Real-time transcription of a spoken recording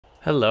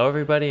Hello,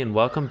 everybody, and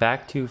welcome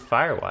back to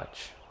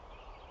Firewatch.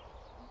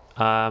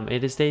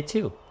 It is day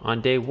 2.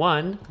 On day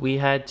 1, we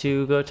had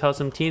to go tell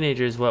some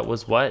teenagers what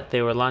was what.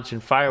 They were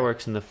launching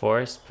fireworks in the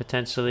forest,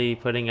 potentially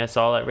putting us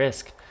all at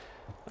risk.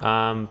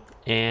 In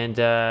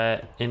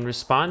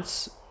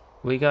response,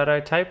 we got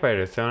our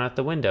typewriter thrown out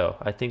the window.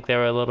 I think they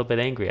were a little bit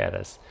angry at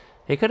us.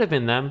 It could have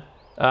been them,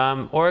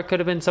 or it could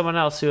have been someone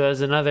else who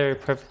has another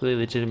perfectly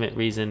legitimate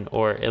reason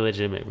or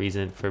illegitimate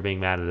reason for being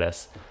mad at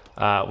us.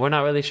 We're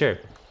not really sure.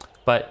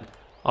 But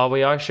all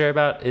we are sure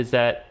about is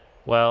that,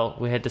 well,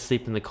 we had to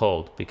sleep in the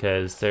cold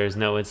because there's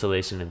no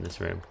insulation in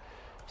this room.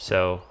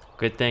 So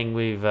good thing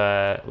we've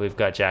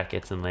got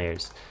jackets and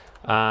layers.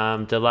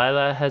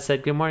 Delilah has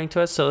said good morning to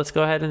us, so let's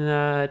go ahead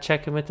and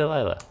check in with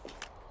Delilah.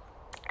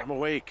 I'm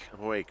awake.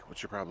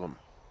 What's your problem?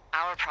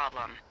 Our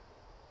problem.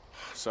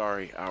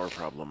 Sorry, our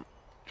problem.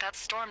 That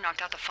storm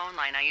knocked out the phone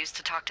line I used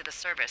to talk to the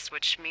service,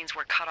 which means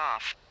we're cut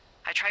off.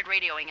 I tried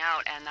radioing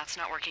out, and that's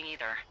not working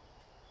either.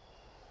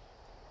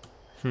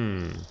 I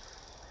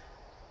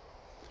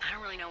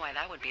don't really know why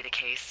that would be the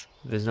case.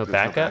 There's no There's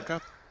backup? no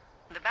backup?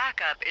 The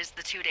backup is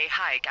the 2-day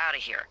hike out of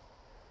here.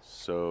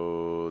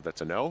 So that's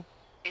a no?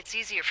 It's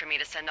easier for me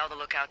to send all the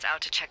lookouts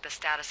out to check the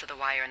status of the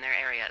wire in their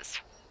areas.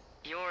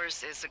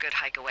 Yours is a good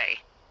hike away.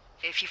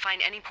 If you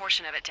find any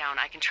portion of it down,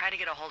 I can try to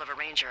get a hold of a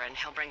ranger and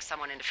he'll bring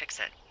someone in to fix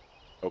it.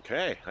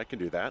 Okay, I can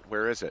do that.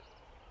 Where is it?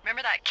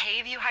 Remember that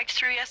cave you hiked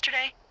through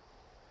yesterday?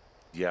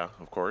 Yeah,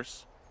 of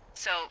course.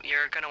 So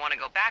you're gonna want to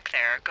go back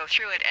there, go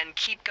through it, and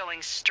keep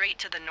going straight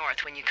to the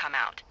north when you come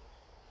out.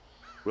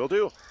 Will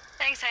do.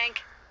 Thanks,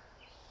 Hank.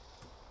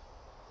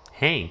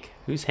 Hank?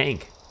 Who's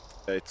Hank?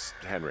 It's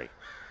Henry.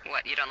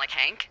 What, you don't like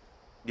Hank?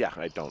 Yeah,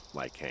 I don't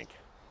like Hank.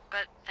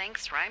 But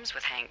thanks rhymes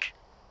with Hank.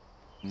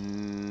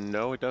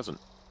 No, it doesn't.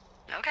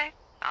 Okay,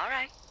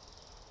 alright.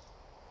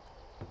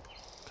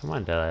 Come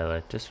on,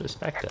 Delilah, just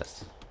respect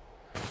us.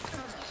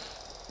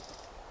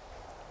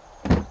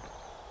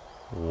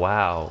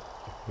 Wow,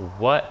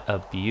 what a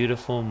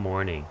beautiful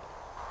morning.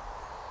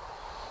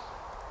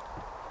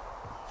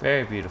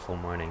 Very beautiful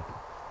morning.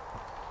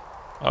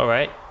 All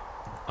right,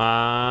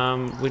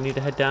 we need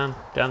to head down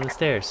the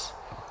stairs.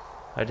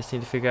 I just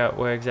need to figure out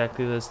where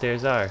exactly those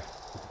stairs are.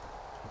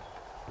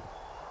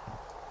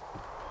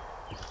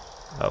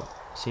 Oh,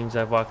 seems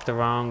I've walked the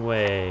wrong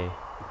way.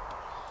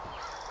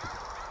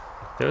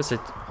 There was a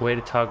way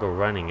to toggle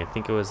running. I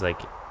think it was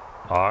like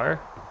R.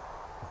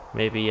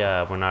 Maybe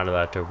we're not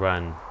allowed to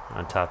run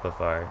on top of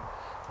our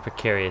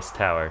precarious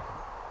tower.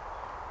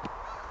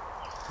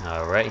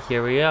 All right,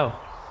 here we go.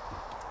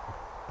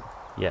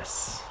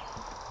 Yes,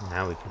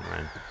 now we can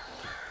run.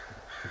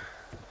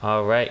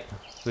 All right,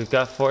 we've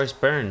got Forrest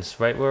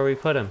Burns right where we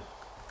put him.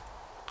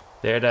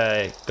 There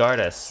to guard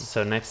us.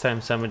 So next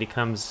time somebody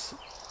comes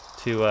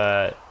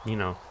to,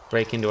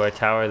 break into our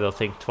tower, they'll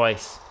think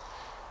twice.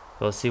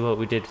 We'll see what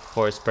we did for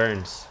Forrest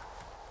Burns.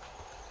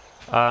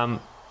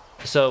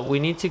 So we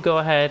need to go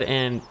ahead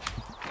and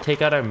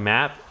take out our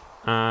map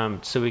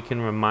so we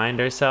can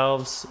remind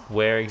ourselves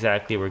where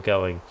exactly we're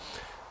going.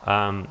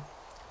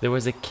 There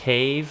was a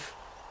cave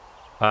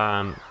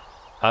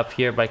up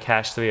here by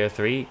Cache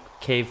 303,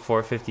 cave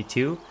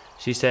 452.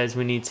 She says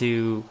we need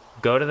to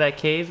go to that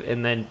cave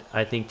and then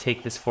I think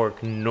take this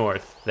fork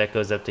north that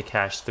goes up to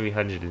Cache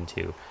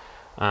 302.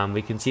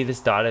 We can see this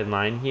dotted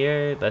line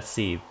here. Let's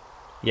see.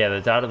 Yeah,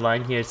 the dotted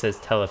line here says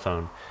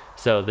telephone.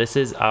 So this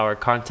is our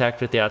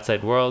contact with the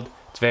outside world.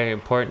 It's very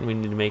important. We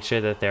need to make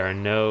sure that there are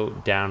no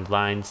downed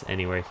lines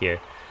anywhere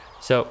here.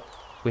 So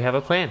we have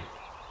a plan.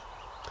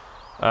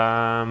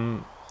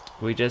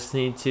 We just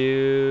need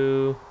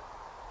to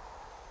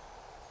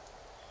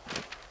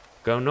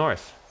go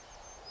north.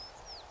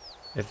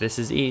 If this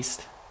is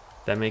east,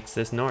 that makes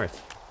this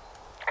north.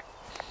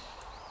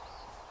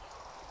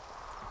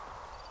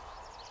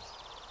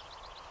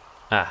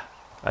 Ah,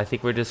 I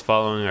think we're just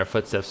following our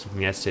footsteps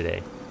from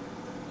yesterday.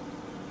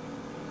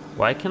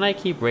 Why can I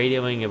keep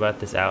radioing about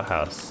this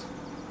outhouse?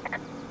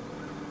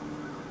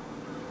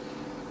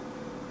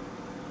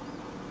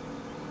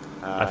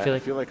 I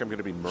feel like I'm going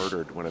to be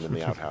murdered when I'm in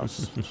the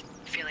outhouse.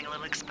 Feeling a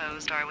little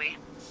exposed, are we?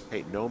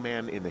 Hey, no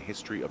man in the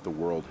history of the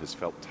world has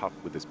felt tough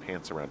with his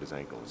pants around his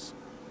ankles.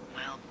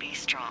 Well, be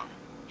strong.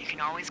 You can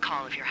always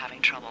call if you're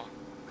having trouble.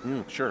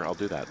 Sure, I'll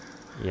do that.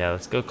 Yeah,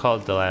 let's go call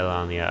Delilah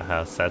on the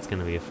outhouse. That's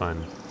gonna be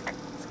fun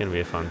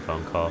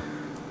phone call.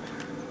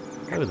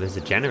 Oh, there's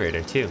a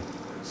generator too.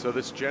 So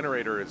this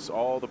generator is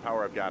all the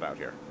power I've got out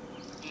here.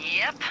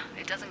 Yep,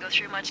 it doesn't go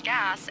through much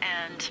gas,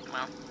 and,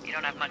 well, you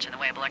don't have much in the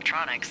way of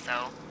electronics, so...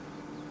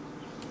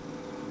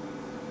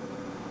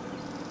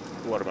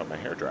 What about my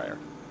hairdryer?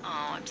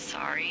 Oh, I'm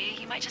sorry.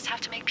 You might just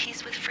have to make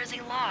peace with frizzy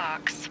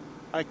locks.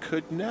 I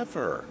could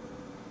never.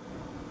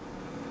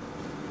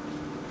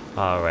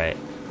 All right.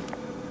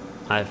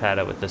 I've had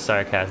it with the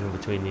sarcasm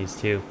between these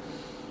two.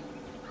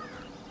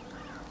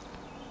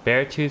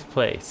 Beartooth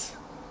Place.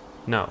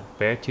 No,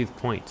 Beartooth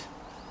Point.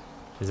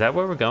 Is that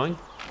where we're going?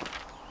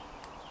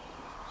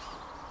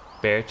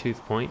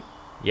 Beartooth Point?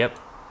 Yep.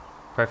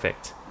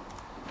 Perfect.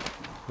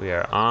 We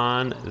are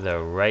on the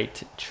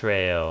right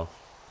trail.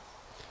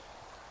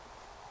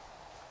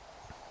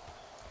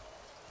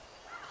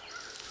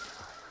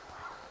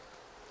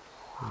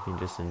 We can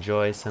just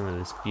enjoy some of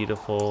this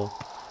beautiful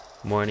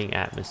morning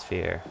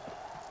atmosphere.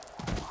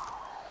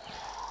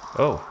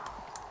 Oh.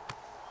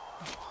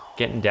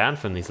 Getting down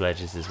from these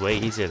ledges is way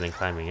easier than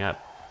climbing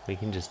up. We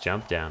can just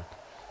jump down.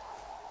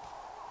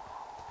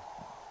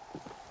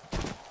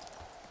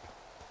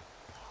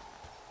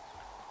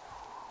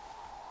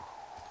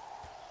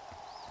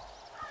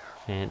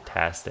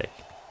 Fantastic.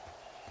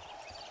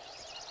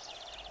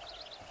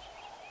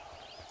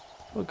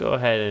 We'll go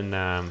ahead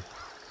and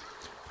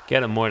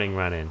get a morning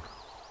run in.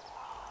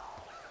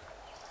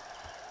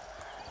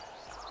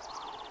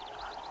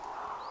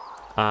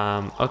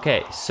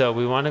 Okay, so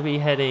we want to be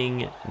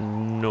heading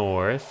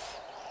north.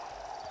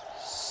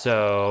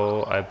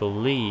 So I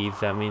believe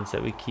that means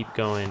that we keep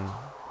going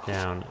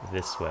down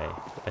this way.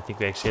 I think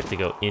we actually have to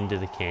go into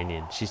the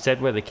canyon. She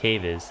said where the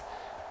cave is.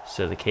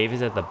 So the cave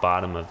is at the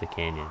bottom of the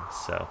canyon,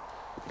 so.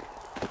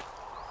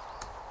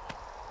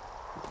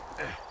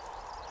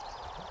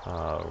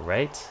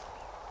 Alright.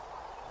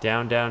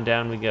 Down, down,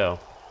 down we go.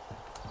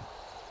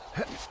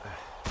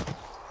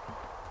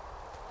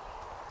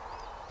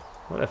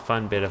 What a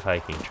fun bit of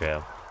hiking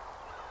trail.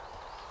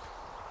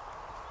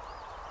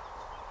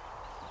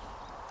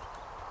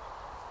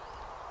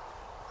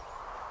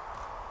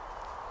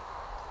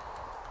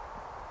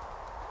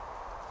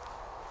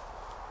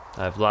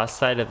 I've lost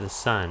sight of the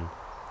sun,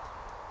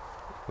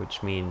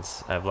 which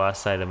means I've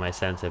lost sight of my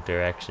sense of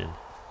direction.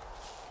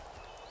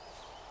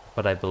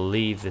 But I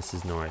believe this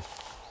is north.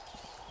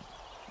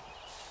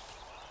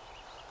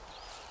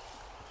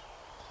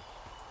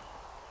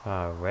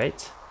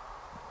 Alright.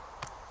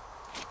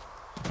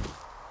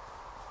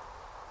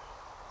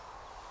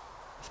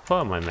 Let's pull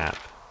out my map.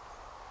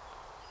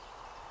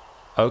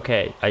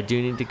 Okay, I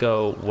do need to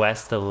go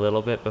west a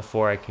little bit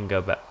before I can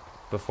go back,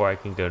 before I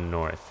can go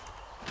north.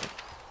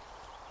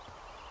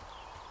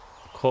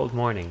 Cold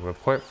morning,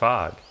 report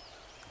fog.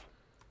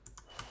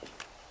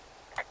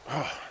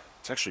 Oh,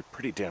 it's actually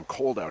pretty damn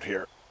cold out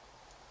here.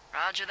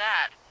 Roger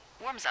that.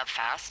 Warms up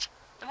fast.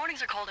 The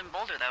mornings are cold in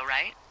Boulder though,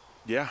 right?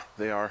 Yeah,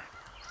 they are.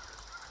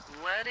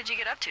 What did you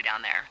get up to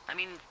down there? I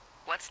mean,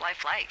 what's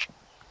life like?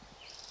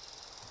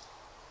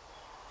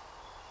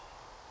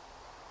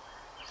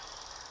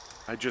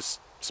 I just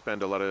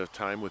spend a lot of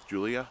time with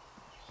Julia.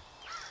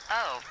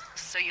 Oh,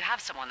 so you have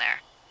someone there.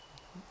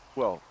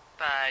 Well,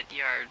 But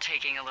you're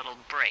taking a little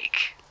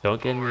break.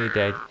 Don't get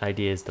any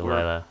ideas,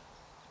 Delilah.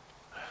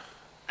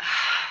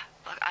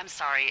 Look, I'm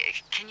sorry.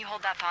 Can you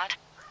hold that thought?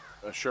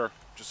 sure.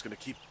 Just gonna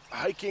keep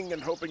hiking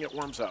and hoping it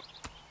warms up.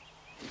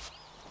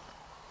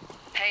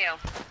 Heyo.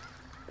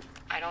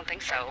 I don't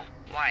think so.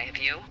 Why, have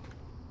you?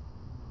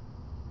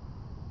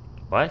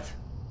 What?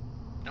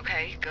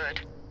 Okay,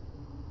 good.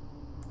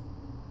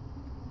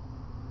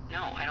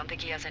 No, I don't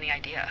think he has any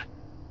idea.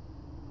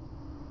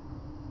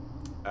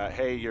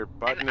 Hey, your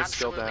button I'm is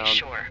still down. absolutely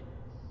sure.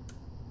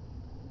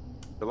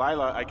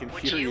 Delilah, I can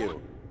Would hear you?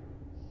 you.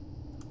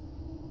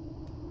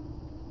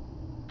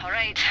 All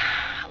right.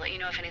 I'll let you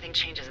know if anything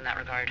changes in that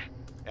regard.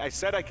 I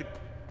said I could...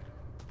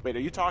 Wait,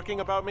 are you talking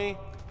about me?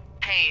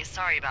 Hey,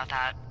 sorry about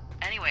that.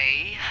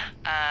 Anyway,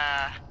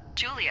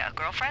 Julia,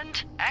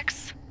 girlfriend?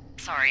 Ex?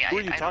 Sorry, Who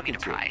are you I don't mean talking to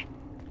to? pry.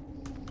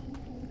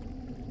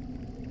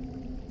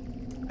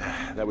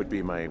 That would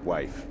be my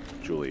wife,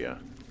 Julia.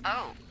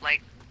 Oh,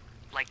 like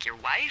your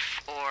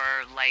wife?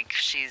 Or like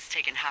she's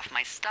taken half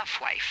my stuff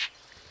wife?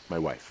 My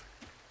wife.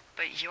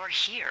 But you're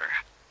here.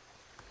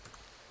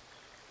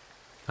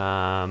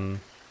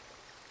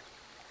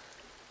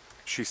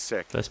 She's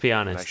sick. Let's be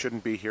And I honest.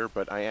 shouldn't be here,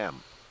 but I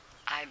am.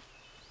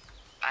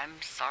 I'm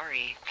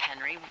sorry,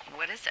 Henry.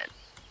 What is it?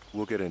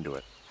 We'll get into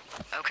it.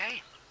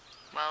 Okay.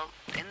 Well,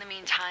 in the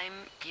meantime,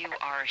 you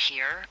are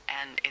here,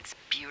 and it's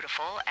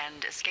beautiful,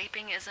 and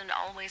escaping isn't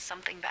always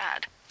something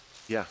bad.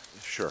 Yeah,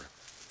 sure.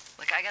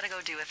 Look, I gotta go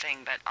do a thing,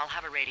 but I'll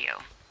have a radio.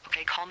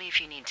 Okay, call me if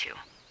you need to.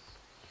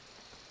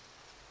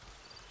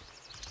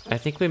 I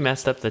think we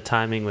messed up the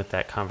timing with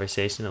that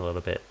conversation a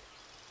little bit.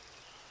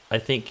 I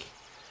think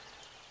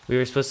we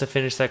were supposed to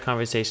finish that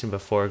conversation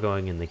before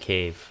going in the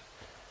cave.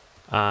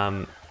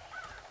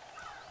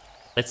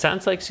 It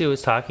sounds like she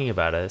was talking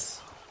about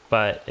us,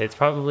 but it's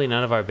probably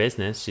none of our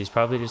business. She's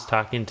probably just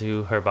talking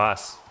to her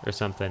boss or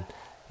something.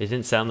 It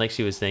didn't sound like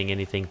she was saying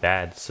anything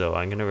bad, so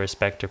I'm going to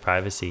respect her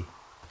privacy.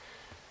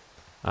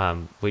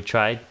 We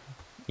tried,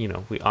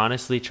 we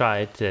honestly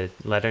tried to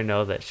let her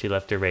know that she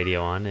left her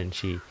radio on and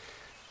she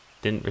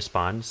didn't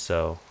respond,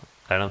 so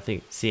I don't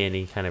see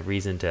any kind of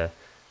reason to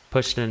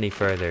push it any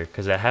further,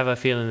 because I have a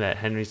feeling that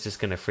Henry's just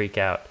going to freak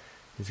out.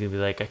 He's going to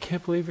be like, I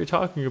can't believe you're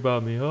talking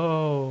about me,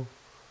 oh.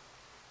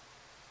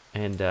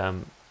 And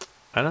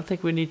I don't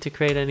think we need to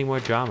create any more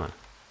drama.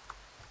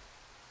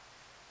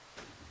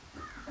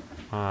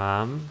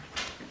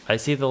 I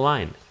see the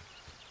line.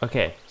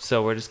 Okay,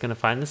 so we're just going to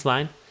find this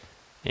line,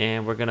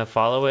 and we're going to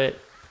follow it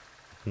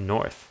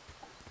north.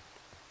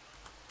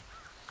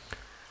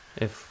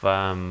 If, we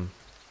might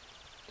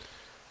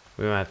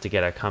have to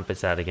get our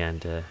compass out again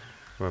to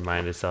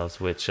remind ourselves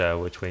which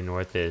way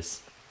north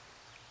is.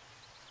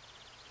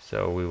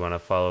 So we want to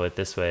follow it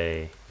this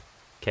way.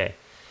 Okay.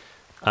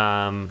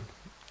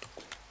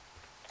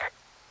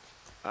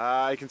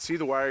 I can see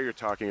the wire you're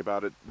talking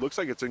about. It looks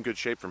like it's in good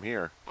shape from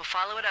here. We'll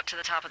follow it up to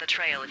the top of the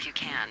trail if you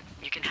can.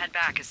 You can head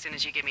back as soon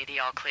as you give me the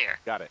all clear.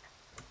 Got it.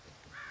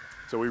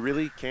 So we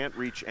really can't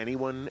reach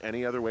anyone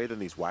any other way than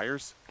these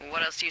wires?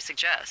 What else do you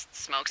suggest?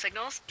 Smoke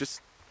signals?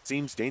 Just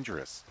seems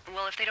dangerous.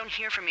 Well, if they don't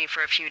hear from me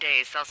for a few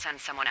days, they'll send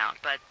someone out,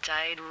 but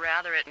I'd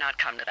rather it not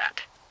come to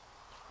that.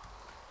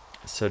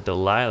 So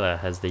Delilah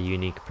has the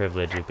unique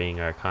privilege of being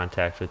our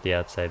contact with the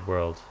outside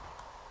world.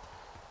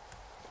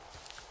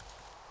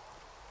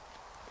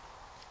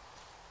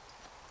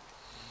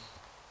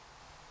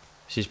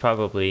 She's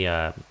probably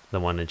the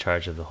one in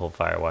charge of the whole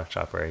Firewatch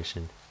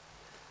operation.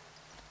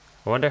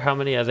 I wonder how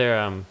many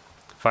other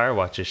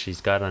Firewatches she's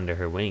got under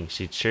her wing.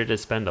 She'd sure to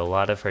spend a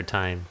lot of her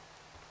time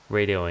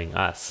radioing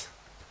us.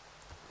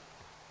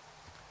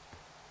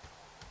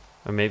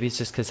 Or maybe it's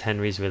just because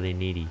Henry's really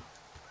needy.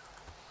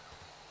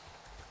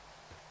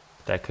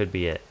 That could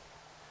be it.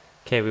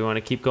 Okay, we want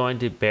to keep going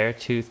to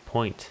Beartooth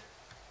Point.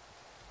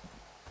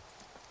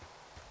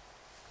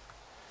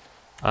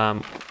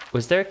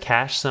 Was there a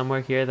cache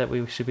somewhere here that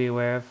we should be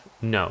aware of?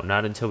 No,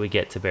 not until we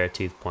get to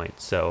Beartooth Point.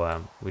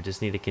 So we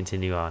just need to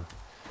continue on.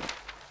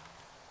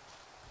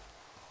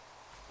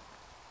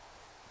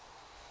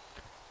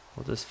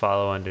 We'll just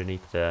follow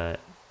underneath the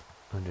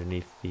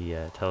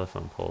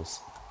telephone poles.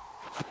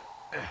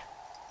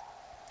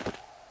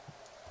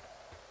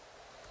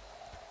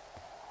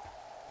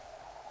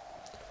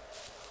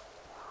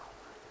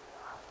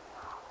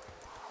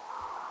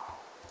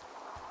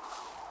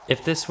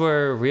 If this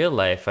were real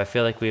life, I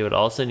feel like we would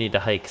also need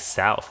to hike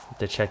south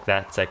to check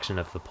that section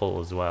of the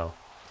pole as well.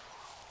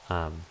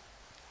 But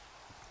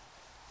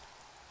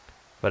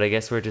I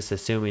guess we're just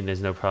assuming there's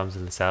no problems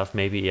in the south.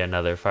 Maybe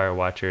another fire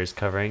watcher is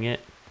covering it.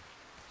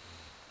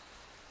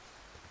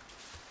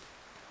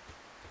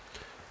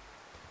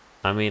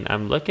 I mean,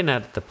 I'm looking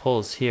at the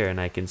poles here and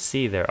I can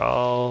see they're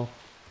all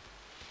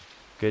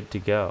good to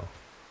go.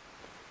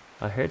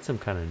 I heard some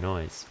kind of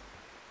noise.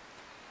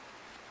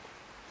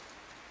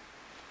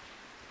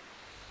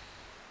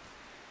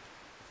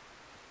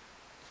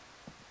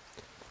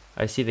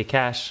 I see the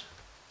cache.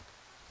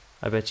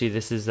 I bet you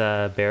this is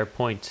Bear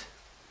Point.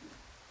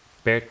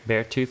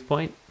 Beartooth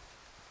Point?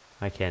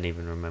 I can't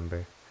even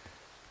remember.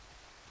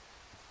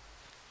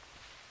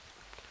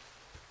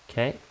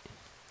 Okay.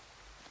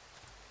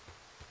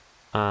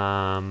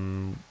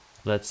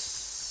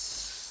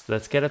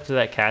 Let's get up to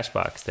that cache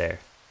box there.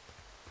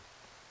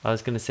 I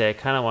was gonna say I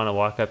kind of want to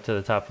walk up to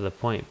the top of the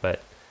point,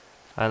 but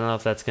I don't know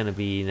if that's gonna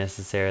be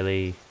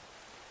necessarily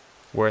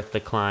worth the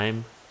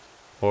climb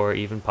or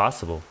even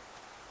possible.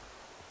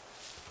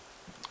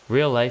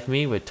 Real life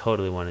me would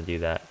totally want to do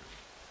that.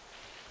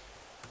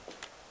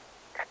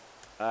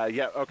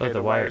 Yeah, okay. Oh,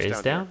 the wire wire's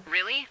is down?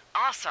 Really?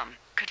 Awesome.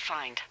 Good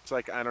find. It's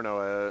like, I don't know,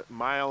 a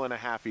mile and a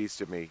half east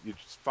of me. You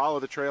just follow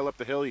the trail up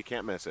the hill, you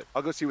can't miss it.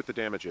 I'll go see what the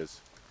damage is.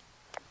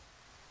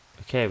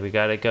 Okay, we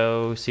gotta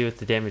go see what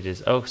the damage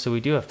is. Oh, so we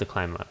do have to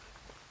climb up.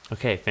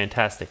 Okay,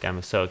 fantastic.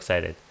 I'm so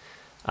excited.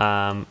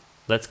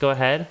 Let's go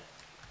ahead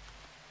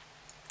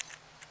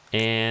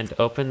and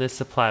open this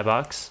supply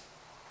box.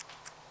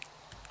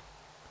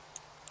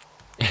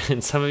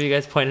 And some of you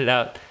guys pointed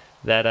out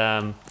that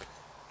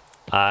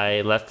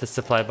I left the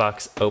supply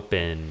box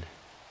open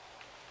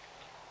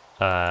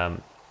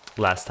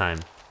last time.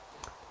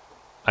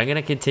 I'm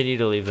gonna continue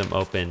to leave them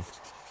open.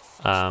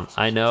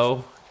 I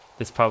know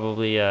this is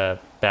probably a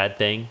bad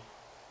thing.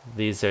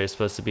 These are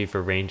supposed to be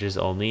for rangers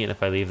only, and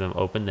if I leave them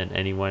open, then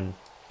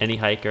any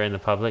hiker in the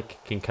public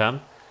can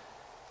come.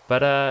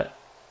 But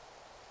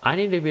I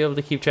need to be able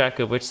to keep track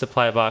of which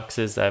supply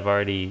boxes I've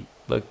already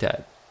looked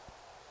at.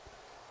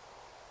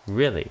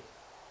 Really?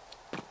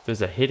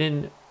 There's a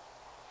hidden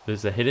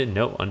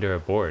note under a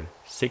board,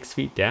 6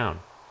 feet down.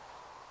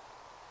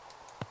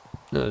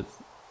 No, it's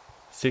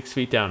 6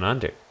 feet down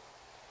under.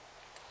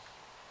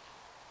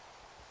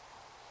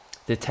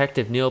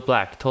 Detective Neil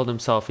Black told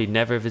himself he'd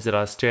never visit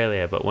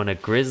Australia, but when a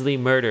grisly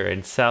murder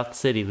in South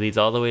City leads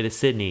all the way to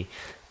Sydney,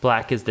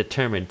 Black is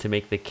determined to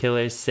make the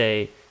killers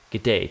say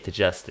g'day to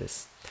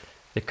justice.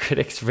 The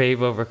critics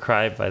rave over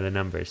crime by the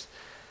numbers.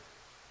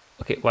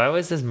 Okay, why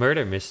was this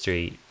murder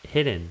mystery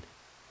hidden?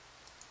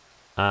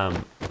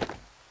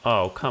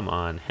 Oh, come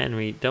on,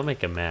 Henry, don't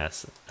make a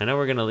mess. I know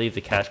we're gonna leave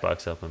the cache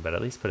box open, but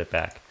at least put it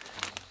back.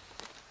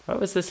 Why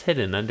was this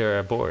hidden under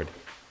our board?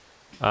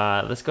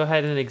 Let's go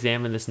ahead and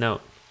examine this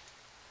note.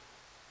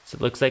 So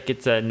it looks like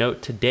it's a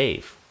note to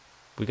Dave.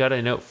 We got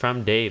a note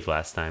from Dave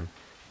last time.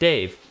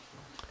 Dave,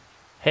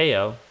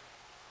 heyo.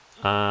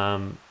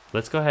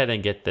 Let's go ahead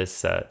and get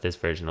this this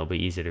version. It'll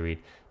be easier to read.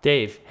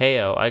 Dave,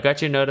 heyo, I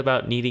got your note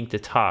about needing to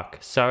talk.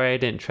 Sorry I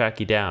didn't track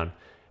you down.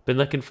 Been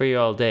looking for you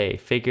all day.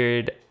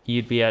 Figured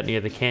you'd be out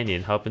near the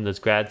canyon helping those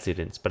grad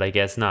students, but I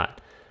guess not.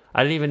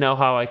 I didn't even know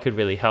how I could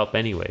really help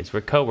anyways.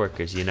 We're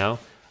co-workers, you know?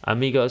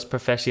 Amigos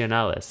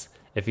profesionales.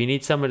 If you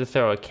need someone to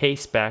throw a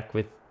case back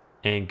with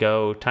and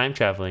go time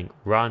traveling,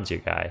 Ron's your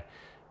guy.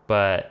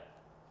 But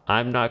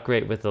I'm not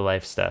great with the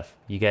life stuff.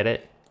 You get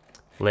it?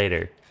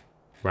 Later,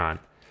 Ron.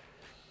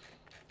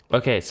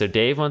 Okay, so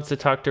Dave wants to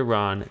talk to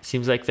Ron.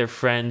 Seems like they're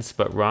friends,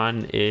 but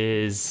Ron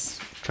is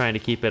trying to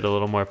keep it a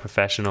little more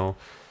professional.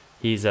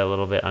 He's a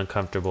little bit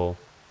uncomfortable.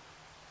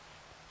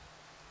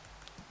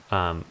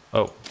 Oh.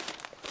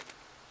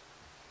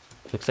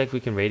 Looks like we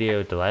can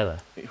radio Delilah.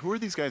 Hey, who are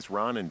these guys,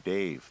 Ron and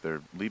Dave?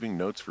 They're leaving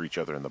notes for each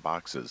other in the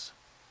boxes.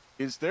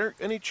 Is there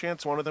any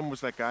chance one of them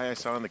was that guy I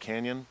saw in the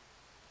canyon?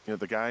 You know,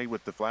 the guy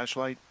with the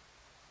flashlight?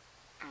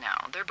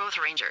 No, they're both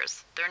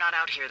rangers. They're not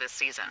out here this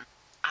season.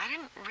 I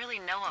didn't really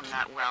know him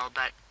that well,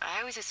 but I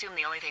always assumed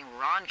the only thing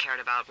Ron cared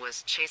about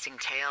was chasing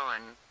tail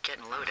and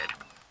getting loaded.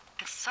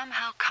 It's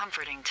somehow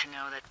comforting to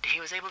know that he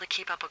was able to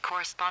keep up a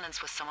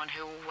correspondence with someone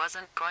who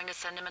wasn't going to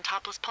send him a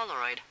topless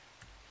Polaroid.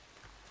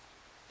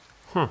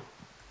 Huh.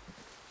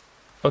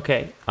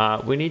 Okay,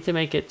 we need to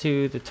make it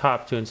to the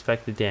top to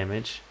inspect the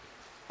damage.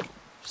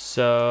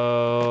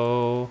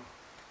 So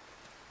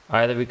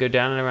either we go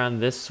down and around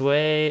this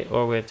way,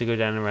 or we have to go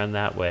down and around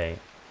that way.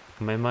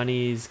 My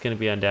money's gonna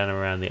be on down and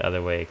around the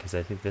other way, because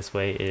I think this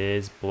way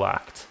is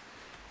blocked.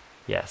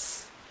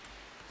 Yes.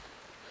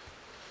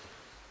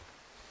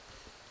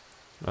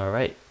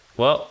 Alright,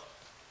 well,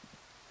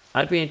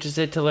 I'd be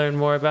interested to learn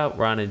more about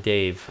Ron and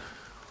Dave.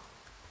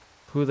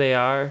 Who they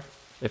are,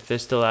 if they're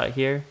still out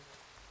here.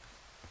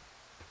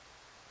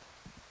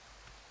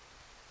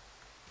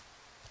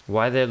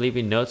 Why they're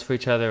leaving notes for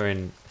each other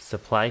in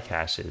supply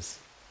caches.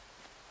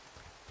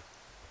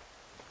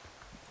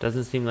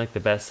 Doesn't seem like the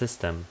best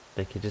system.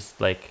 They could just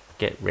like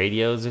get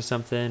radios or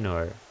something,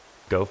 or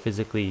go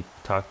physically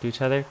talk to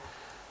each other.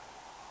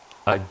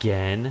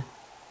 Again,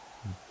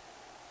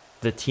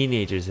 the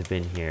teenagers have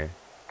been here.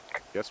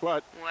 Guess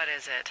what? What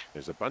is it?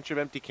 There's a bunch of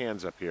empty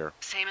cans up here.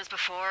 Same as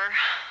before?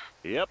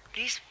 Yep.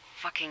 These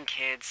fucking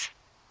kids.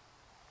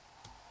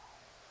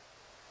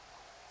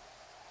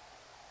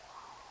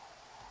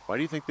 Why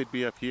do you think they'd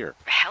be up here?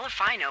 Hell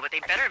if I know, but they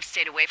better have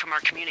stayed away from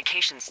our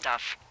communication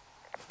stuff.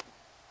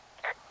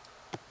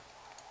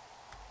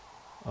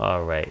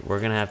 Alright, we're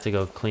gonna have to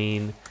go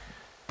clean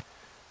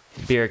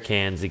beer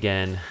cans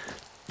again.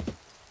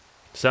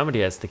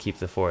 Somebody has to keep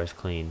the forest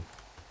clean.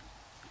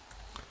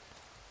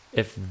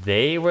 If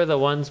they were the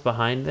ones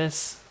behind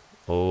this,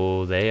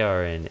 oh, they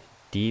are in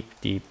deep,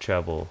 deep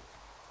trouble.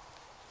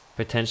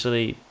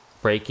 Potentially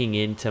breaking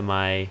into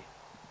my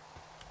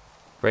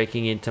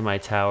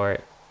tower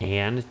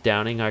and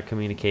downing our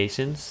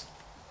communications.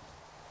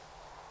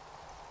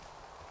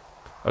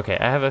 Okay,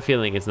 I have a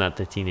feeling it's not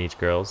the teenage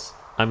girls.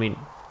 I mean,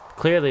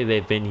 clearly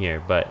they've been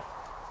here, but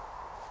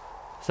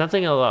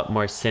something a lot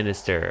more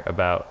sinister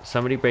about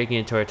somebody breaking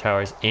into our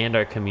towers and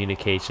our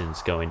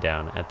communications going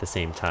down at the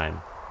same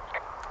time.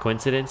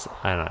 Coincidence?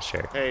 I'm not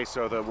sure. Hey,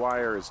 so the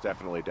wire is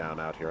definitely down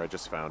out here. I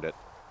just found it.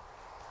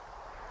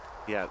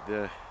 Yeah,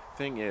 the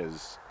thing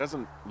is, it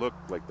doesn't look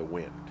like the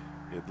wind.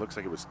 It looks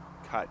like it was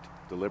cut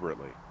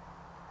deliberately.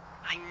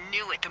 I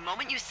knew it the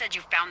moment you said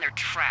you found their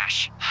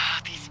trash.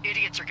 These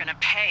idiots are gonna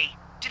pay.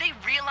 Do they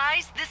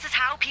realize this is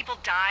how people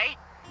die?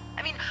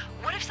 I mean,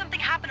 what if something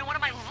happened to one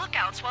of my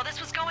lookouts while this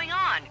was going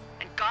on?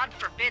 And God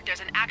forbid there's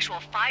an actual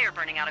fire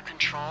burning out of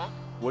control.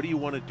 What do you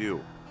want to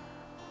do?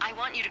 I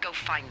want you to go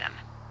find them.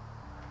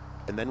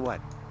 And then what?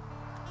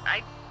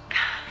 I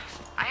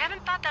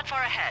haven't thought that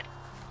far ahead.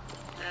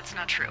 That's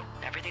not true.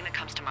 Everything that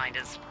comes to mind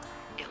is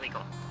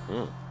illegal.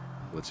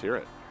 Let's hear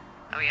it.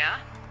 Oh yeah?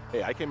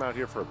 Hey, I came out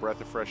here for a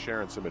breath of fresh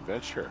air and some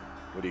adventure.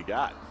 What do you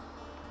got?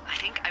 I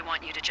think I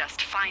want you to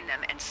just find them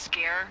and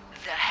scare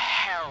the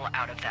hell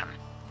out of them.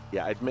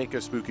 Yeah, I'd make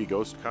a spooky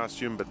ghost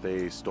costume, but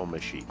they stole my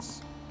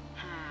sheets.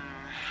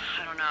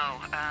 I don't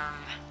know.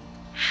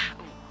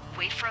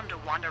 Wait for them to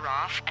wander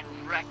off and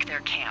wreck their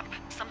camp.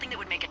 Something that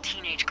would make a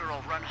teenage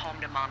girl run home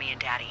to mommy and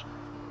daddy.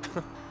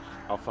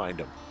 I'll find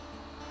them.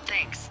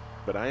 Thanks.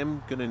 But I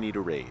am gonna need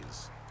a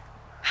raise.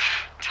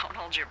 Don't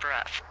hold your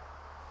breath.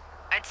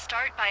 I'd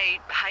start by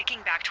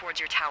hiking back towards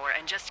your tower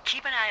and just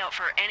keep an eye out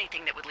for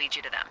anything that would lead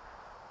you to them.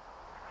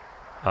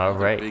 All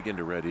right. Big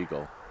into Red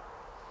Eagle.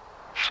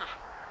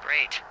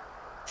 Great.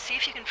 See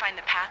if you can find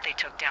the path they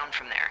took down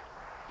from there.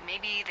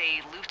 Maybe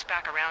they looped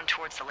back around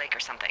towards the lake or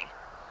something.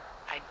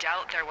 I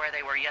doubt they're where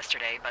they were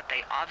yesterday, but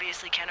they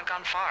obviously can't have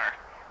gone far.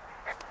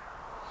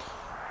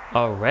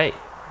 All right.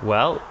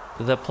 Well,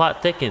 the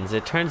plot thickens.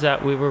 It turns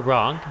out we were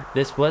wrong.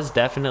 This was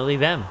definitely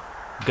them.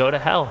 Go to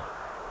hell.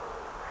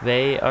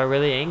 They are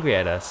really angry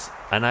at us,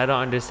 and I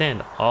don't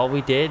understand. All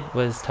we did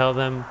was tell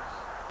them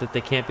that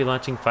they can't be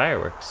launching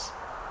fireworks.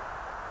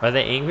 Are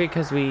they angry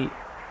because we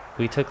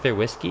took their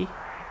whiskey?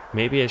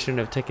 Maybe I shouldn't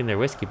have taken their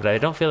whiskey, but I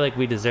don't feel like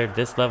we deserve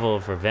this level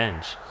of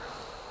revenge.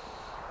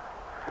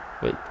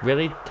 Wait,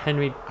 really,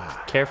 Henry?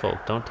 Careful,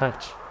 don't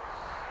touch.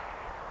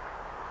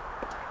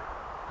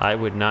 I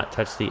would not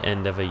touch the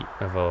end of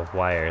a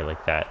wire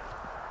like that.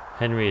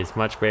 Henry is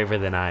much braver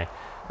than I.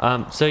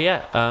 So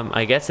yeah,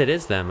 I guess it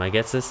is them. I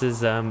guess this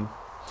is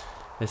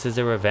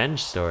a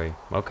revenge story.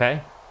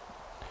 Okay.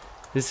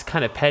 This is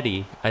kind of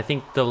petty. I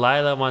think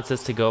Delilah wants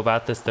us to go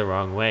about this the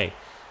wrong way.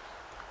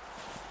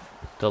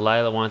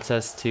 Delilah wants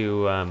us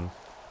to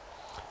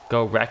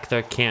go wreck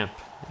their camp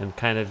and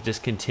kind of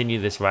just continue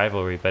this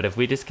rivalry. But if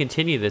we just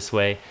continue this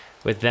way,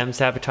 with them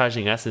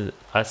sabotaging us and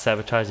us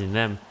sabotaging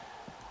them,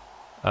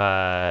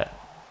 well,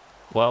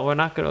 we're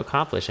not going to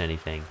accomplish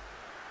anything.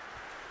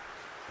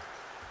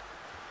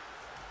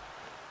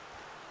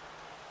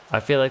 I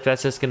feel like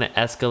that's just going to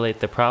escalate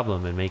the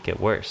problem and make it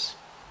worse.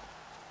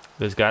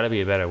 There's got to be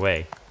a better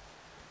way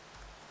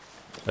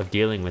of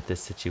dealing with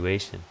this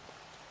situation.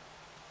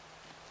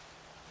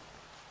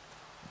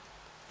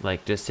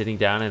 Like just sitting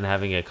down and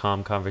having a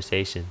calm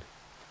conversation.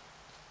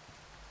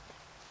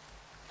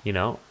 You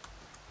know,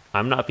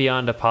 I'm not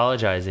beyond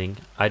apologizing.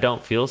 I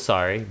don't feel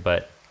sorry,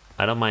 but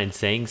I don't mind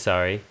saying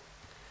sorry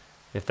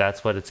if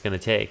that's what it's going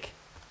to take.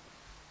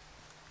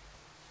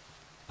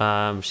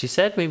 She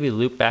said maybe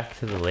loop back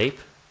to the lake.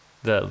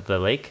 The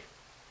lake.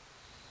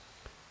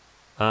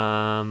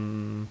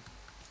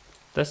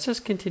 Let's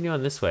just continue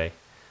on this way.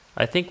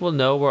 I think we'll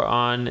know we're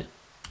on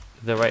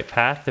the right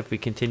path if we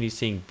continue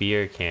seeing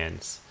beer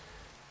cans.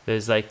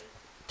 There's like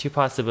two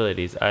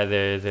possibilities.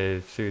 Either they're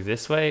through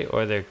this way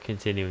or they're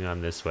continuing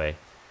on this way.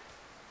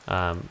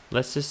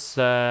 Let's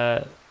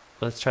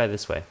try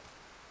this way.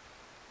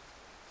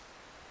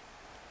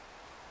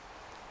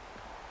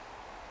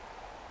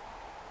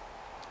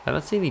 I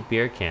don't see any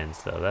beer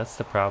cans though. That's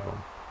the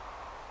problem.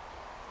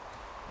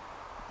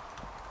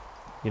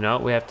 You know,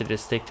 we have to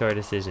just stick to our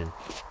decision.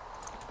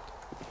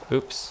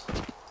 Oops.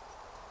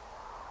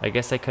 I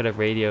guess I could have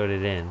radioed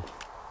it in.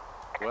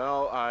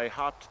 Well, I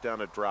hopped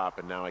down a drop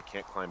and now I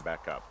can't climb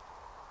back up.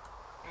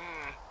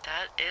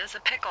 That is a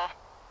pickle.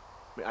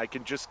 I mean, I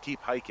can just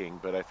keep hiking,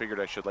 but I figured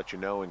I should let you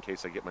know in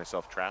case I get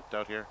myself trapped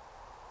out here.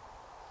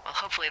 Well,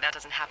 hopefully that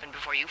doesn't happen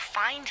before you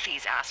find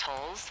these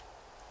assholes.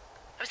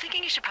 I was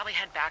thinking you should probably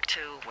head back to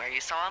where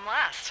you saw them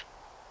last.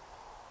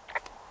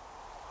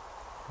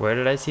 Where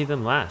did I see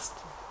them last?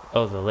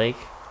 Oh, the lake.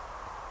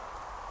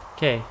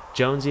 Okay,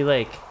 Jonesy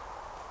Lake.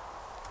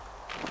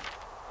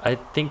 I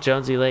think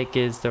Jonesy Lake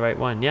is the right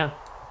one. Yeah.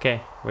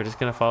 Okay, we're just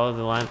gonna follow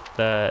the line,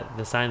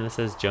 the sign that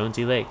says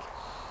Jonesy Lake.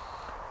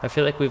 I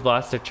feel like we've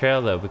lost the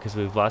trail though because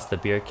we've lost the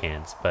beer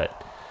cans,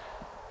 but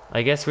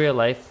I guess real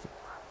life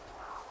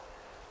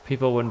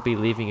people wouldn't be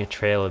leaving a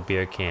trail of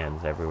beer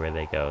cans everywhere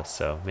they go,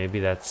 so maybe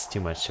that's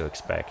too much to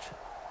expect.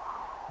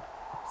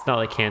 It's not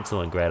like Hansel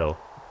and Gretel.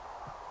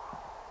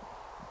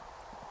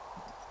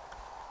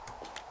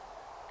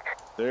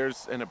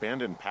 There's an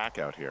abandoned pack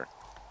out here.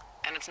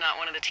 And it's not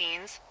one of the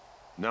teens?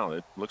 No,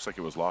 it looks like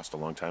it was lost a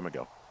long time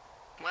ago.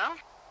 Well,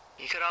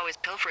 you could always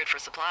pilfer it for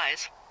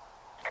supplies.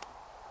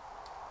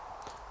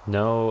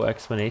 No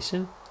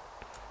explanation?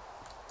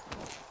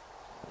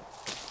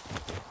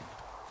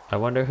 I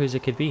wonder whose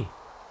it could be.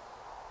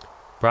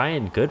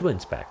 Brian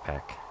Goodwin's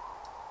backpack.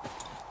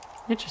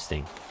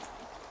 Interesting.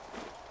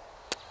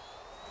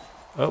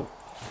 Oh.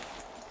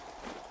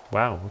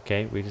 Wow,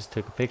 okay, we just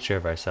took a picture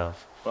of ourselves.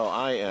 Well,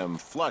 I am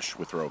flush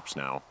with ropes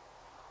now.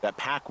 That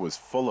pack was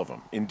full of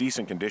them, in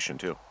decent condition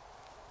too.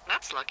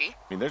 That's lucky.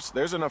 I mean,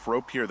 there's enough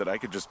rope here that I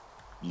could just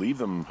leave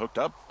them hooked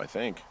up, I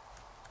think.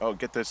 Oh,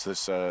 get this.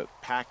 This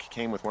pack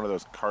came with one of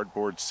those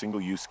cardboard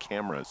single-use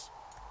cameras.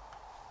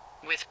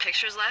 With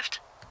pictures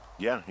left?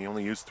 Yeah, he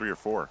only used 3 or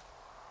 4.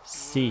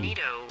 C.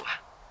 Neato.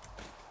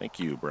 Thank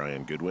you,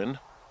 Brian Goodwin.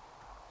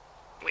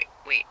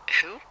 Wait,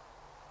 who?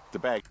 The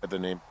bag had the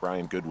name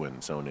Brian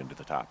Goodwin sewn into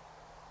the top.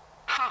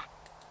 Huh.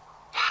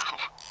 Wow.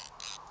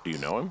 Do you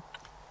know him?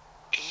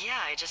 Yeah,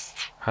 I just...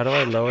 How do I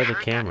haven't lower the heard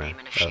that camera? name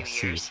in a few Oh,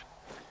 C. years.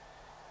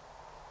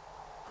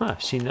 Huh,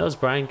 she knows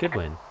Brian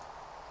Goodwin.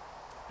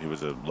 He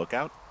was a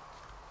lookout?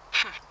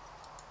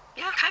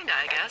 Yeah, kinda,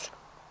 I guess.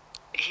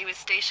 He was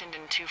stationed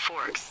in Two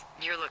Forks,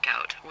 your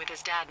lookout, with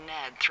his dad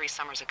Ned 3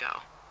 summers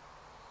ago.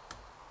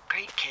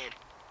 Great kid.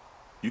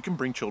 You can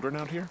bring children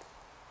out here?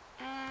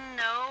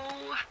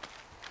 No.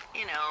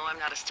 You know, I'm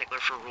not a stickler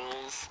for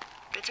rules.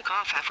 They took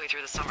off halfway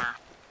through the summer.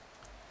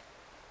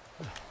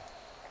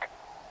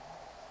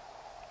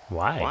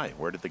 Why? Why?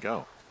 Where did they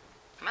go?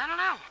 I don't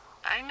know.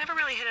 I never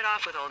really hit it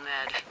off with old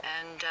Ned,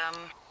 and,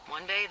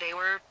 one day they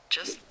were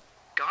just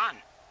gone.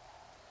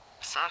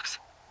 Sucks.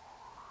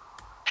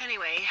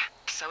 Anyway,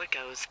 so it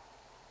goes.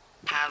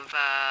 Have,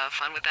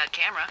 fun with that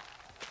camera.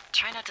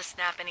 Try not to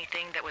snap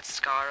anything that would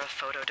scar a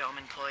Photodome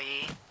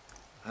employee.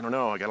 I don't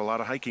know. I got a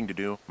lot of hiking to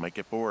do. Might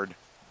get bored.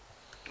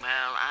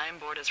 Well, I'm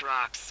bored as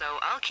rocks, so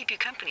I'll keep you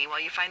company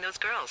while you find those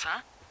girls,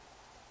 huh?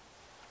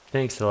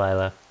 Thanks,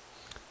 Delilah.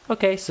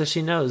 Okay, so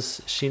she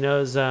knows. She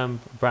knows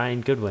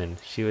Brian Goodwin.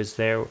 She was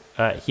there.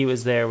 He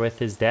was there with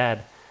his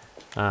dad,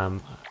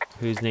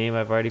 whose name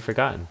I've already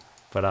forgotten,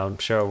 but I'm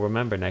sure I'll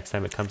remember next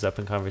time it comes up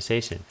in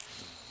conversation.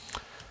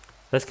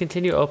 Let's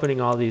continue opening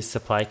all these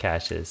supply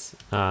caches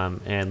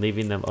and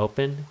leaving them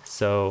open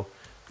so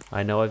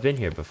I know I've been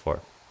here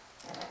before.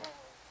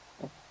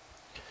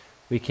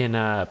 We can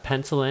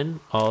pencil in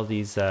all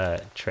these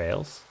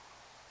trails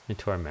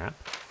into our map.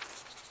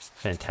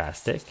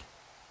 Fantastic.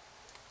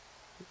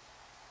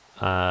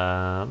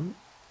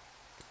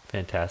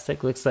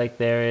 Fantastic. Looks like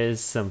there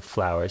is some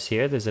flowers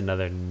here. There's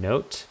another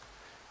note.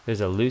 There's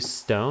a loose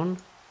stone.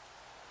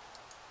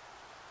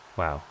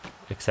 Wow,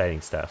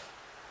 exciting stuff.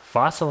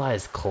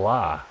 Fossilized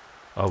claw.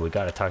 Oh, we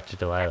gotta talk to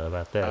Delilah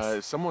about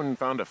this. Someone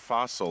found a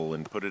fossil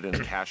and put it in a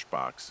cash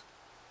box.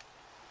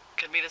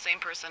 Could be the same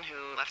person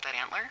who left that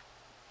antler.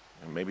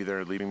 And maybe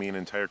they're leaving me an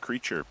entire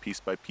creature, piece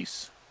by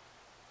piece.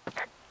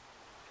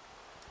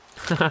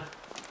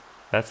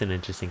 That's an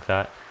interesting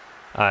thought.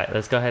 Alright,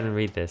 let's go ahead and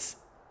read this.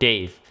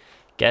 Dave,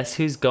 guess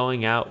who's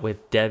going out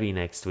with Debbie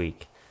next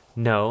week?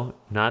 No,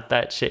 not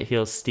that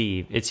shitheel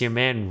Steve. It's your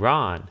man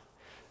Ron.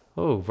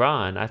 Oh,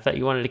 Ron, I thought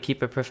you wanted to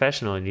keep it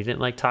professional and you didn't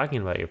like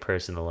talking about your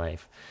personal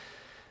life.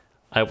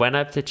 I went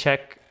up to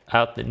check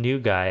out the new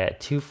guy at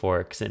Two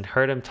Forks and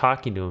heard him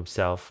talking to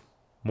himself,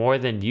 more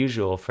than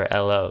usual for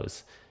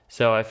LOs,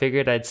 so I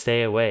figured I'd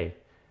stay away.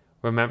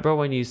 Remember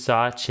when you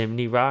saw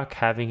Chimney Rock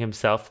having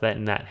himself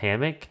in that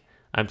hammock?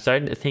 I'm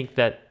starting to think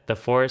that the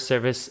Forest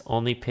Service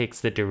only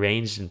picks the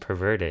deranged and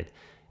perverted.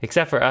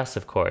 Except for us,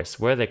 of course.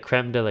 We're the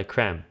creme de la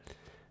creme.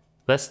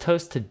 Let's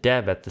toast to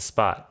Deb at the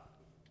spot.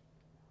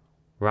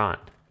 Ron.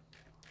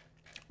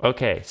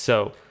 Okay,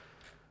 so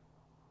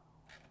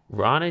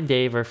Ron and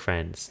Dave are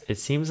friends. It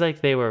seems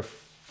like they were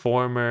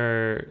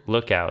former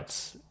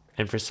lookouts,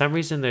 and for some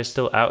reason they're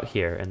still out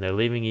here and they're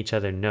leaving each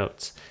other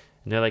notes.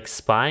 And they're like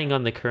spying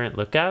on the current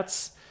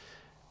lookouts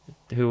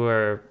who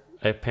are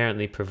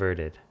apparently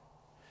perverted.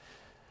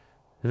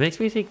 It makes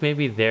me think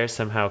maybe they're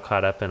somehow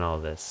caught up in all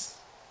this.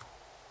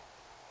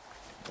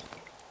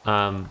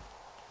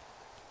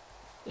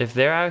 If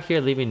they're out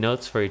here leaving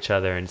notes for each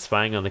other and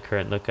spying on the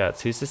current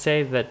lookouts, who's to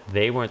say that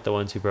they weren't the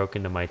ones who broke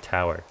into my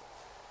tower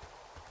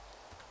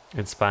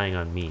and spying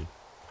on me?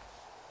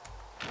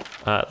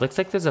 Looks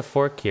like there's a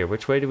fork here.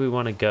 Which way do we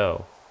want to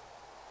go?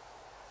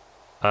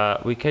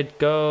 We could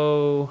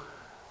go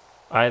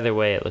either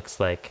way, it looks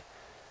like.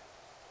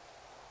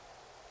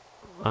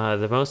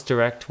 The most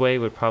direct way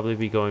would probably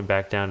be going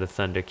back down to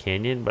Thunder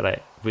Canyon,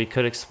 but we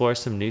could explore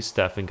some new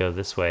stuff and go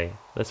this way.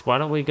 Why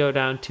don't we go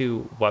down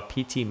to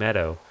Wapiti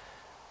Meadow?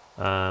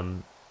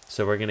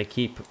 So we're gonna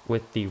keep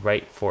with the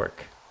right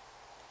fork.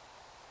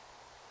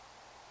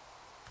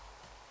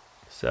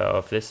 So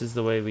if this is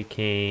the way we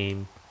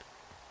came,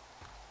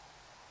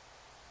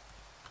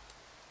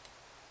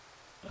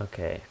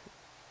 okay,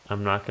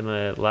 I'm not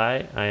gonna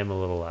lie, I am a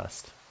little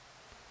lost.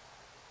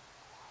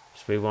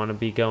 So we want to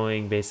be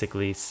going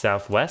basically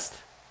southwest.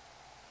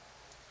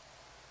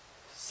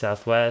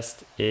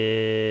 Southwest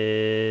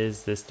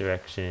is this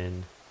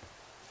direction.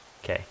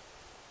 Okay.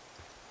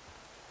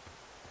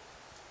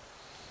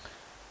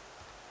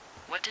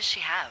 What does she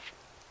have?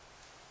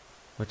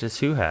 What does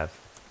who have?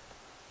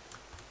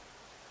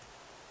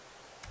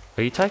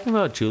 Are you talking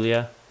about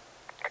Julia?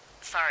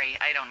 Sorry,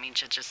 I don't mean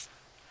to just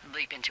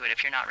leap into it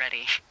if you're not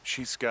ready.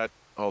 She's got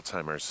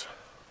Alzheimer's,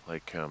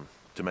 like,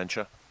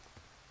 dementia.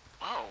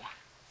 Whoa.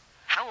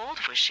 How old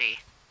was she?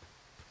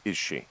 Is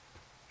she?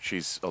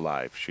 She's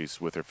alive.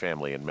 She's with her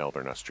family in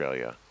Melbourne,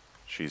 Australia.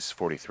 She's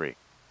 43.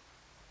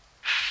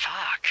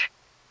 Fuck.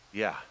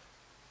 Yeah.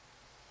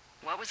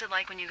 What was it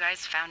like when you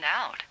guys found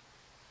out?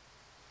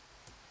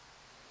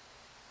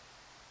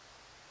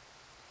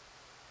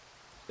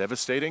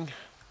 Devastating.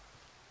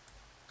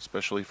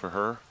 Especially for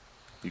her.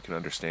 You can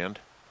understand.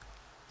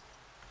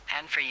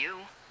 And for you?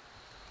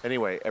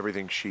 Anyway,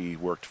 everything she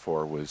worked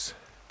for was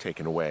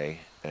taken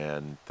away,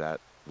 and that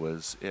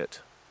was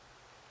it.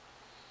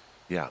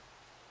 Yeah.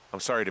 I'm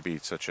sorry to be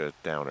such a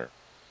downer.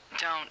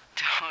 Don't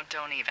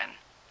even.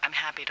 I'm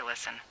happy to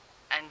listen.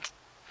 And,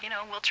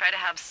 we'll try to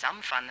have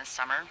some fun this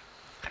summer.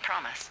 I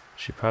promise.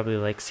 She probably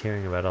likes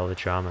hearing about all the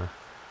drama.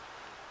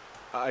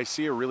 I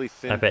see a really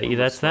thin... I bet you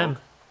that's them.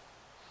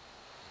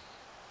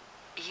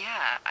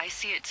 Yeah, I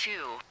see it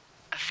too.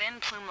 A thin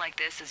plume like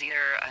this is either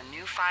a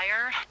new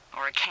fire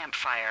or a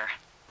campfire.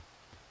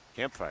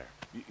 Campfire?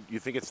 You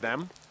think it's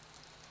them?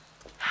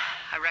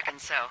 I reckon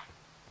so.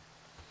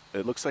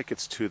 It looks like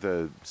it's to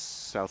the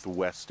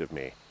southwest of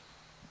me.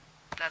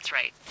 That's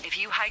right. If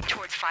you hike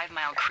towards 5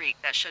 Mile Creek,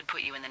 that should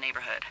put you in the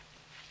neighborhood.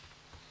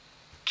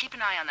 Keep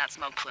an eye on that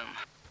smoke plume.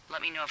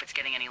 Let me know if it's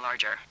getting any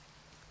larger.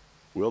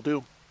 Will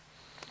do.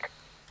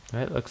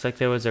 Alright, looks like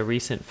there was a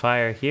recent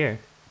fire here.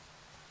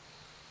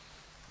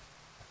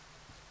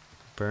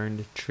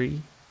 Burned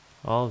tree.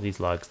 All of these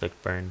logs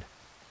look burned.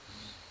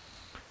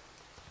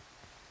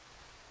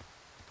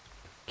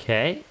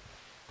 Okay.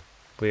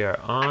 We are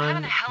on I'm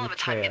having a hell of the a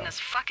time trail. getting this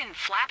fucking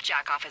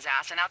flapjack off his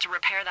ass and out to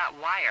repair that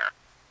wire.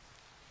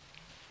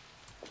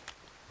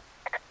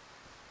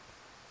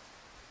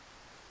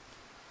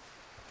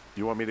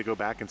 You want me to go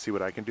back and see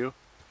what I can do?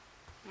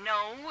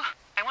 No.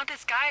 I want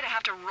this guy to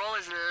have to roll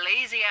his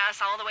lazy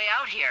ass all the way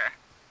out here.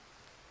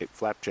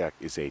 Flapjack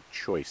is a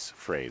choice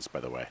phrase,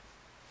 by the way.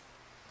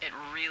 It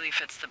really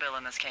fits the bill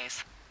in this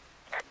case.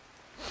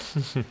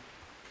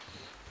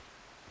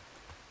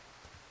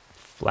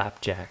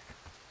 Flapjack.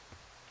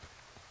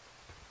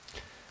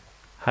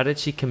 How did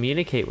she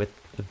communicate with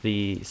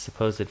the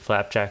supposed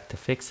Flapjack to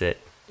fix it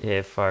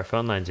if our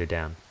phone lines are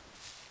down?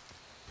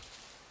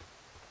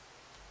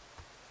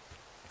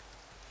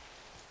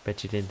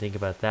 Bet you didn't think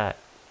about that.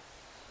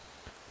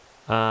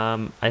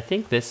 I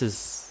think this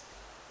is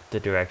the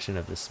direction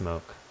of the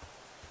smoke.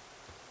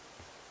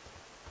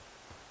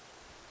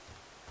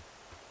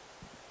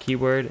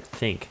 Keyword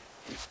think.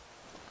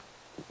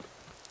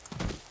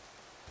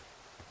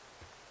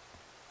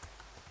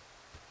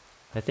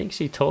 I think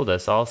she told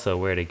us also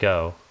where to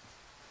go.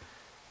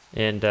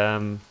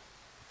 And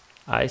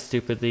I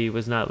stupidly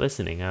was not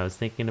listening. I was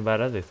thinking about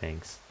other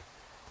things.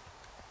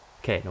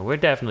 Okay, no, we're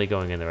definitely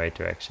going in the right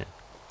direction.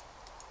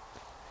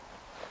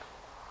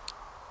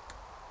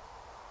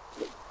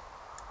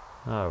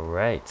 All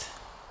right.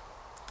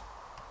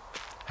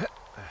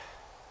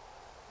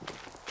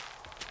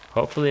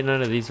 Hopefully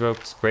none of these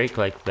ropes break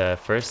like the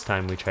first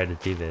time we tried to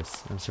do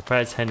this. I'm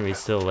surprised Henry's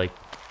still like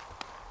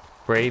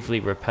bravely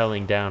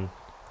rappelling down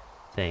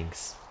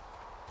things.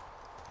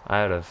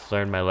 I would have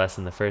learned my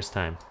lesson the first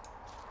time.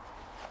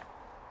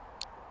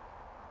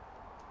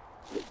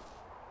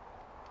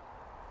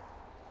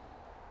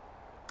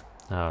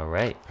 All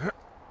right.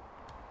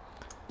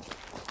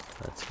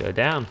 Let's go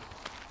down.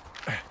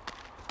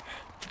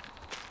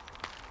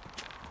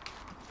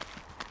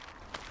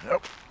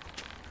 Nope.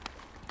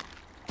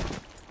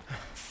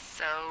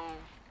 So,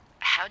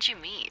 how'd you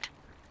meet?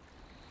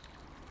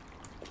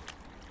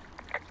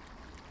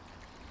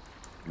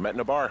 Met in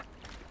a bar.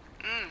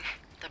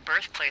 The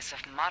birthplace of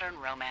modern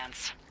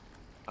romance.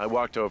 I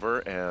walked over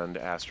and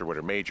asked her what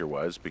her major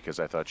was because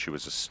I thought she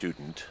was a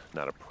student,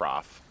 not a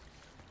prof.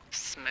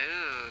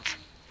 Smooth.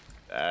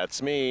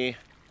 That's me.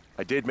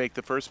 I did make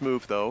the first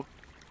move, though.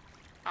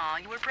 Aw,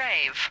 you were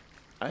brave.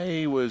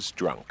 I was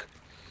drunk.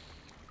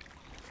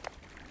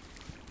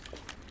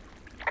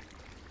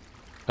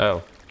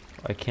 Oh,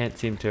 I can't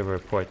seem to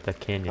report the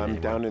canyon I'm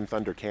anymore. down in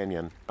Thunder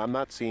Canyon. I'm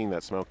not seeing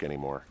that smoke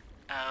anymore.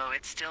 Oh,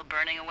 it's still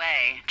burning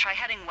away. Try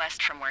heading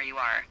west from where you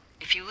are.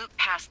 If you loop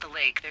past the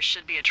lake, there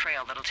should be a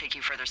trail that'll take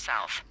you further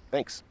south.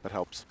 Thanks, that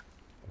helps.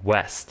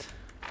 West.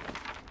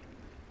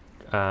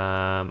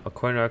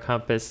 According to our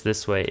compass,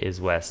 this way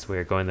is west. We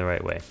are going the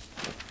right way.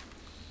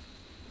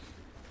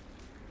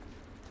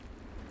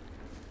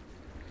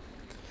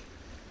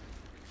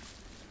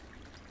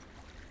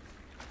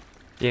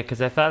 Yeah,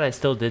 because I thought I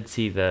still did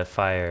see the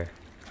fire.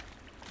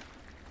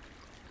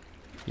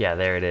 Yeah,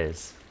 there it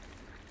is.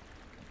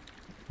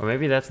 Or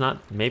maybe that's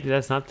not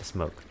the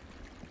smoke.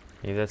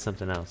 Maybe that's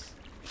something else.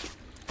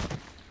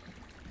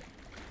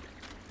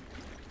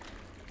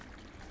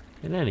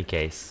 In any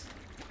case,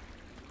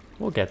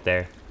 we'll get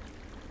there.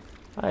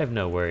 I have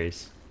no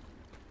worries.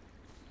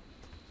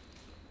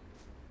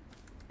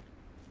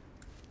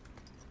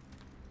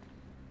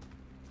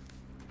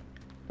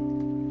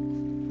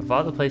 Of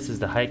all the places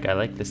to hike, I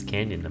like this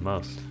canyon the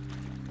most.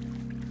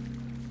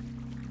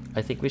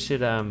 I think we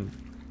should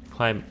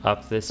climb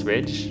up this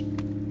ridge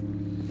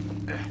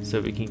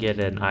so we can get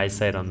an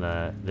eyesight on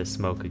the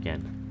smoke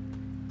again.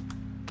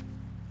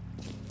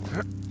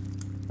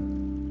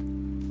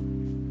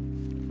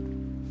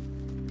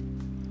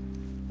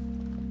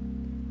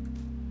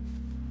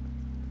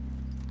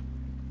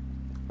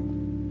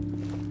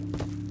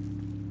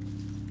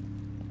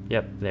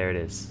 Yep, there it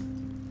is.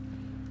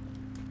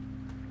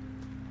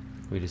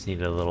 We just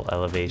need a little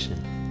elevation.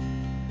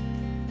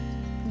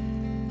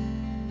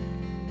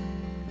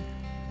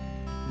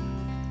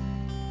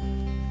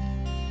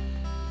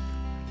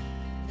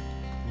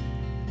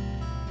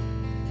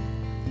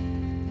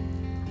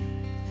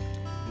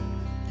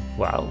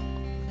 Wow.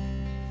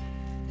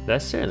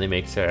 That certainly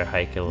makes our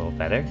hike a little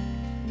better.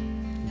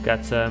 We've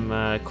got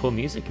some cool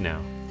music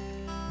now.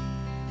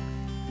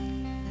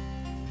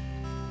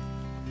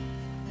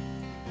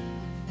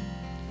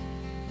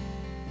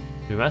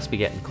 We must be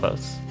getting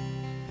close.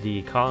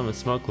 The column of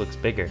smoke looks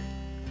bigger.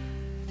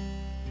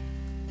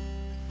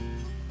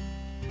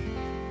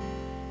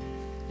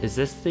 Is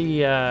this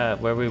the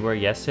where we were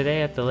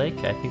yesterday at the lake?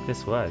 I think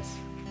this was.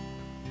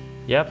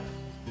 Yep.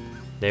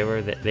 They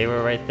were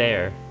right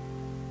there.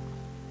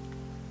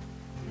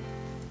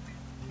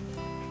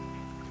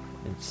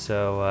 And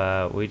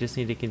so we just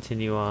need to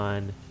continue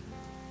on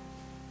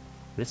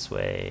this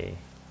way.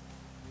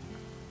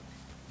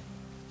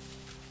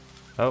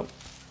 Oh.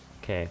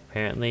 Okay,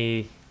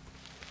 apparently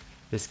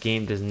this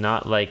game does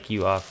not like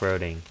you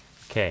off-roading.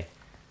 Okay,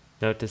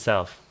 note to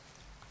self.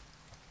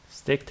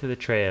 Stick to the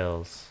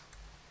trails.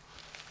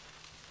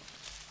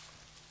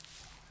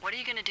 What are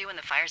you gonna do when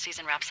the fire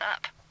season wraps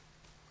up?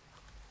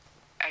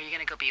 Are you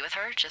gonna go be with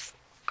her? Just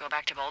go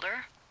back to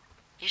Boulder?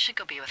 You should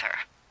go be with her.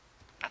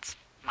 That's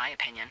my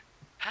opinion.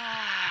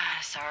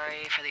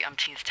 Sorry for the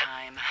umpteenth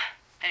time.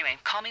 Anyway,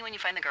 call me when you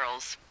find the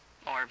girls.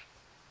 Or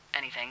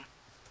anything.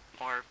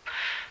 Or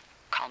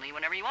call me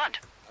whenever you want.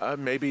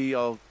 Maybe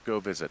I'll go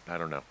visit. I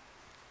don't know.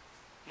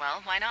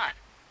 Well, why not?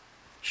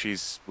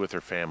 She's with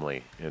her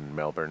family in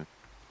Melbourne.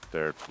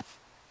 They're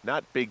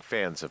not big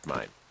fans of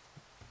mine.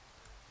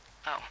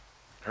 Oh.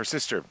 Her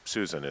sister,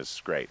 Susan,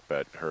 is great,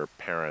 but her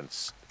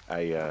parents,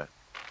 I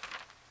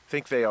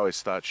think they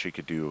always thought she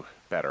could do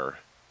better,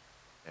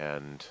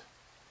 and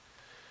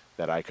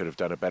that I could have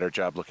done a better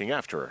job looking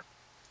after her.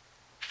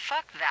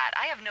 Fuck that.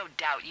 I have no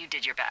doubt you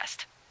did your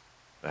best.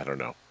 I don't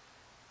know.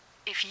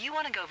 If you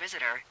want to go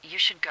visit her, you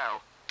should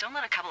go. Don't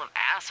let a couple of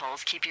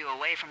assholes keep you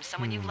away from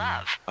someone you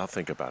love. I'll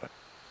think about it.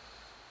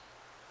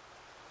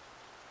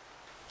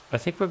 I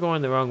think we're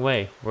going the wrong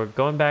way. We're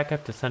going back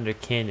up to Thunder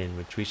Canyon,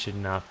 which we should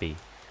not be.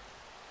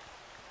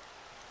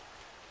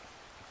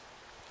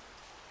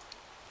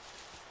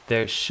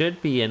 There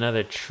should be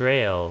another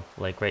trail,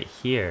 like right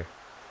here,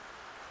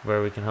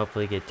 where we can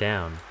hopefully get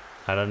down.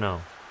 I don't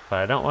know. But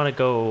I don't want to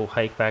go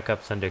hike back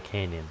up Thunder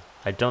Canyon.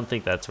 I don't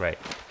think that's right.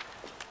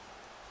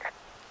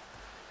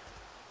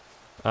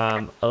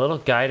 A little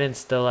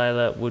guidance,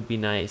 Delilah, would be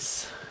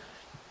nice.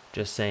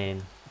 Just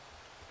saying.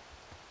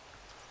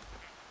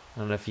 I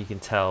don't know if you can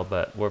tell,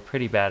 but we're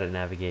pretty bad at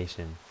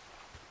navigation.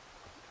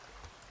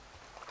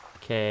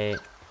 Okay.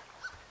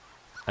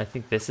 I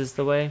think this is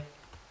the way.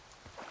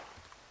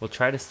 We'll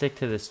try to stick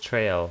to this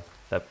trail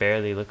that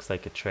barely looks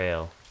like a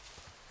trail.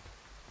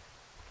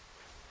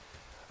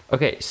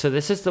 Okay, so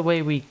this is the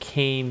way we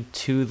came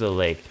to the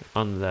lake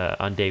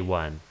on day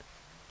 1.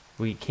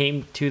 We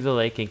came to the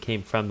lake and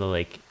came from the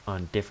lake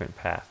on different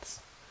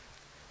paths.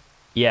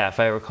 Yeah, if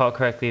I recall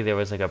correctly, there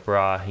was like a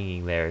bra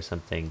hanging there or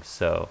something.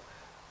 So,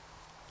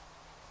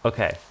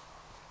 okay,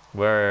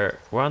 we're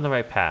on the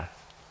right path.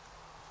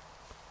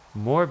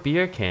 More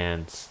beer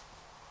cans,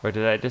 or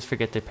did I just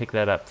forget to pick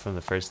that up from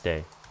the first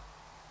day?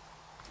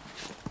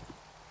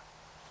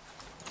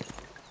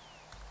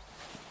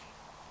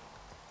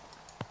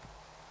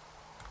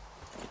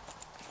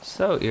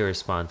 So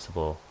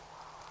irresponsible.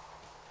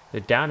 They're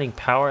downing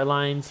power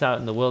lines out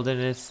in the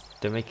wilderness.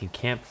 They're making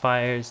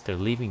campfires. They're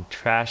leaving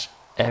trash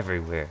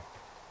everywhere.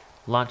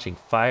 Launching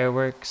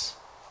fireworks.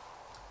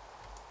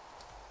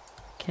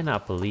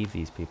 Cannot believe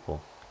these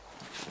people.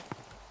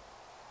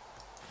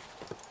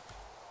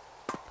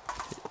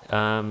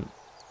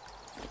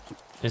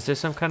 Is there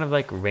some kind of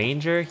like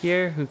ranger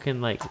here who can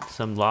like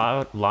some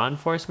law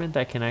enforcement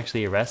that can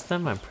actually arrest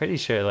them? I'm pretty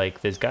sure like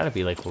there's got to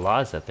be like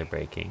laws that they're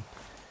breaking.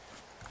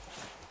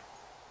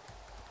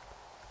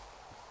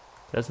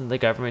 Doesn't the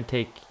government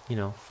take, you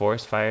know,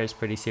 forest fires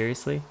pretty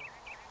seriously?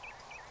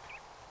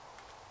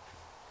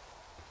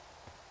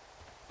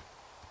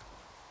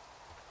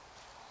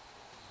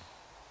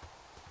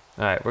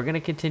 Alright, we're going to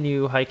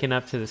continue hiking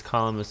up to this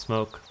column of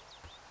smoke.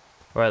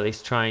 Or at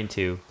least trying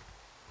to.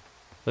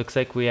 Looks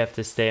like we have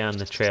to stay on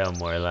the trail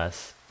more or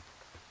less.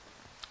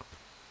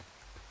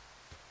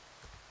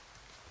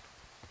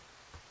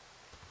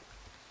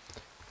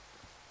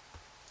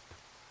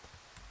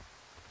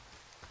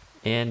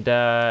 And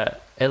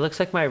it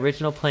looks like my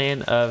original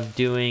plan of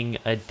doing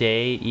a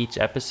day each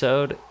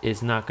episode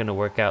is not going to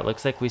work out.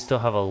 Looks like we still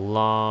have a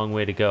long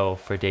way to go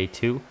for day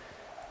 2.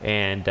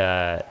 And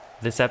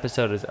this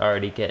episode is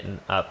already getting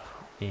up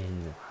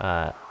in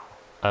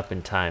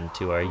time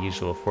to our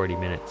usual 40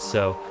 minutes.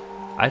 So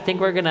I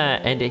think we're going to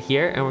end it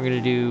here, and we're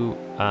going to do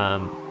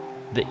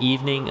the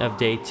evening of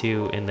day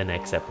 2 in the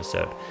next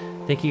episode.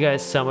 Thank you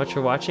guys so much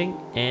for watching,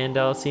 and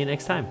I'll see you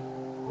next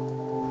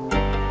time.